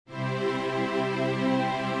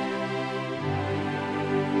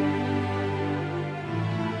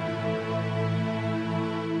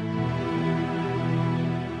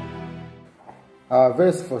Our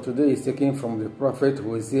verse for today is taken from the prophet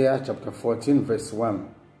Hosea chapter 14 verse 1.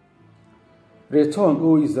 Return,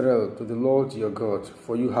 O Israel, to the Lord your God,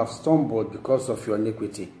 for you have stumbled because of your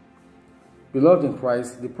iniquity. Beloved in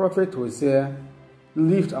Christ, the prophet Hosea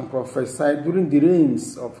lived and prophesied during the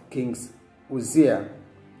reigns of kings Hosea,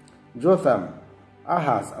 Jotham,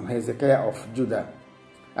 Ahaz, and Hezekiah of Judah,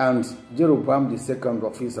 and Jeroboam II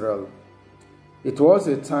of Israel. It was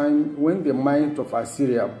a time when the might of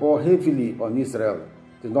Assyria bore heavily on Israel,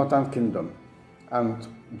 the northern kingdom, and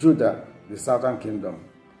Judah, the southern kingdom.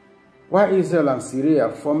 While Israel and Syria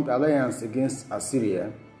formed alliance against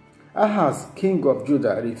Assyria, Ahaz, king of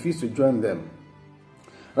Judah, refused to join them.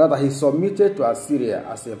 Rather, he submitted to Assyria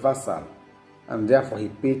as a vassal, and therefore he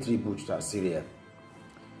paid tribute to Assyria.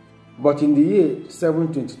 But in the year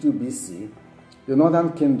 722 BC, the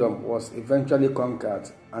northern kingdom was eventually conquered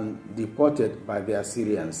and deported by the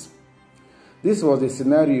Assyrians. This was the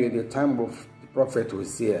scenario at the time of the prophet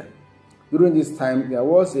Hosea. During this time, there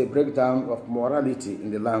was a breakdown of morality in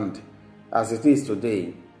the land, as it is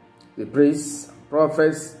today. The priests,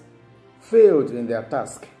 prophets, failed in their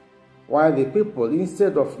task, while the people,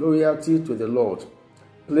 instead of loyalty to the Lord,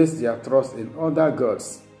 placed their trust in other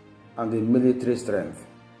gods and in military strength.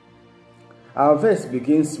 Our verse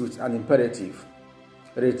begins with an imperative: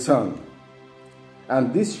 return.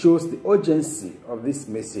 And this shows the urgency of this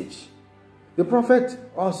message. The prophet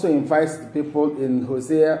also invites the people in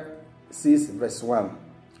Hosea 6 verse 1.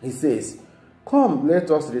 He says, "Come, let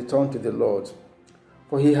us return to the Lord,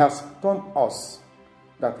 for he has turned us,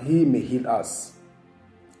 that he may heal us."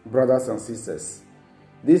 Brothers and sisters,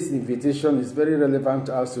 this invitation is very relevant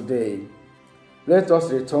to us today. Let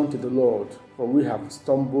us return to the Lord, for we have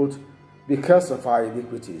stumbled because of our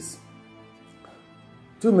iniquities.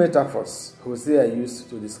 Two metaphors Hosea used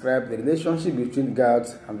to describe the relationship between God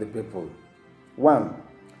and the people. One,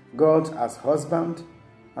 God as husband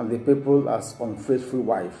and the people as unfaithful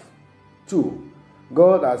wife. Two,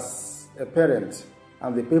 God as a parent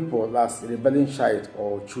and the people as rebelling child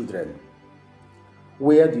or children.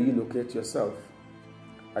 Where do you locate yourself?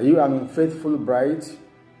 Are you an unfaithful bride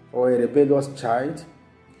or a rebellious child?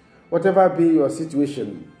 Whatever be your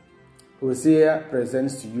situation, Hosea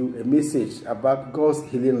presents to you a message about God's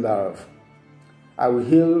healing love. I will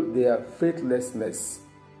heal their faithlessness.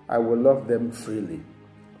 I will love them freely.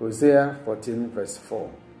 Hosea 14 verse 4.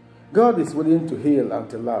 God is willing to heal and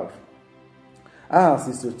to love. Ours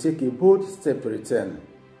is to take a bold step to return.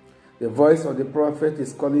 The voice of the prophet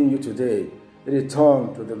is calling you today.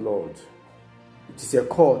 Return to the Lord. It is a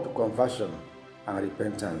call to conversion and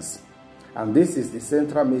repentance. And this is the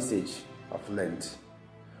central message of Lent.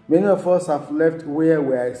 Many of us have left where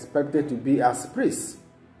we are expected to be as priests,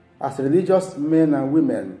 as religious men and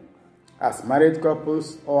women, as married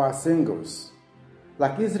couples, or as singles.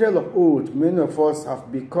 Like Israel of old, many of us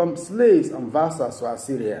have become slaves and vassals to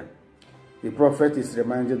Assyria. The prophet is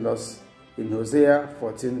reminding us in Hosea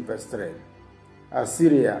 14 verse 3,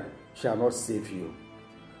 "Assyria shall not save you."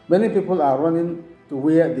 Many people are running to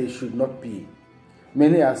where they should not be.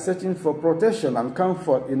 Many are searching for protection and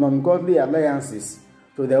comfort in ungodly alliances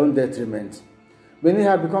to their own detriment. Many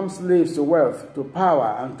have become slaves to wealth, to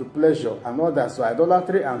power, and to pleasure, and others to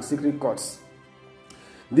idolatry and secret courts.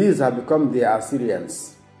 These have become the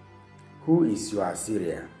Assyrians. Who is your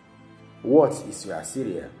Assyria? What is your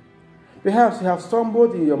Assyria? Perhaps you have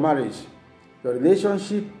stumbled in your marriage, your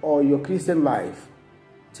relationship, or your Christian life.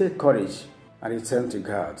 Take courage and return to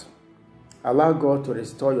God. Allow God to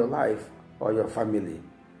restore your life or your family.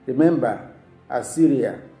 Remember,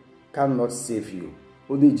 Assyria cannot save you.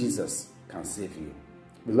 Only Jesus can save you.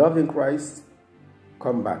 Beloved in Christ,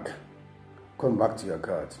 come back. Come back to your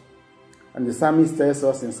God. And the psalmist tells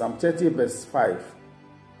us in Psalm 30 verse 5,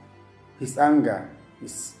 his anger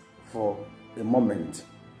is for a moment,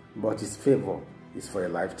 but his favor is for a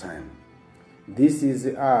lifetime. This is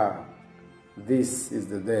the hour. This is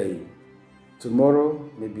the day. Tomorrow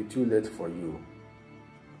may be too late for you.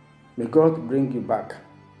 May God bring you back.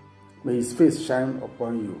 May his face shine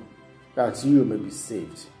upon you, that you may be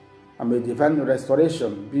saved. And may divine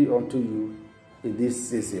restoration be unto you in this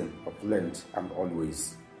season of Lent and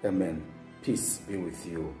always. Amen. Peace be with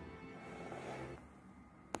you.